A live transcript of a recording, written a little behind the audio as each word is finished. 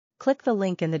click the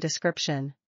link in the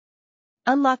description.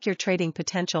 Unlock your trading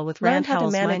potential with Learn Rande how to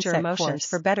Howell's manage your mindset emotions course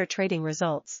for better trading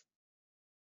results.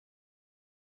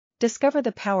 Discover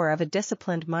the power of a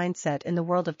disciplined mindset in the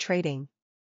world of trading.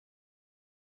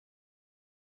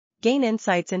 Gain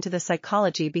insights into the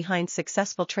psychology behind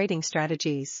successful trading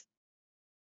strategies.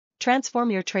 Transform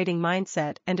your trading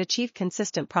mindset and achieve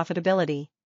consistent profitability.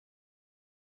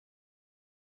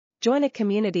 Join a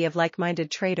community of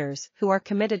like-minded traders who are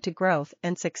committed to growth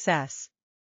and success.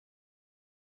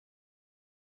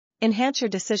 Enhance your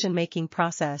decision-making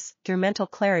process through mental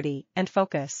clarity and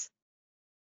focus.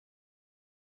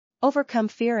 Overcome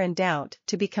fear and doubt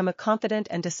to become a confident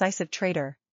and decisive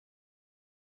trader.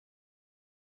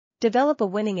 Develop a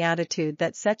winning attitude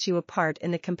that sets you apart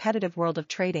in the competitive world of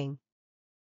trading.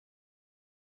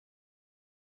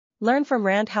 Learn from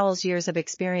Rande Howell's years of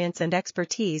experience and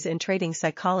expertise in trading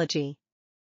psychology.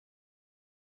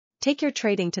 Take your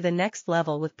trading to the next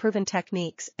level with proven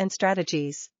techniques and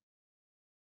strategies.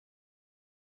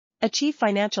 Achieve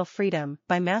financial freedom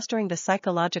by mastering the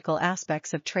psychological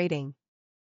aspects of trading.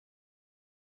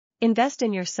 Invest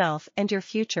in yourself and your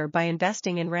future by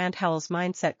investing in Rande Howell's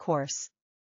mindset course.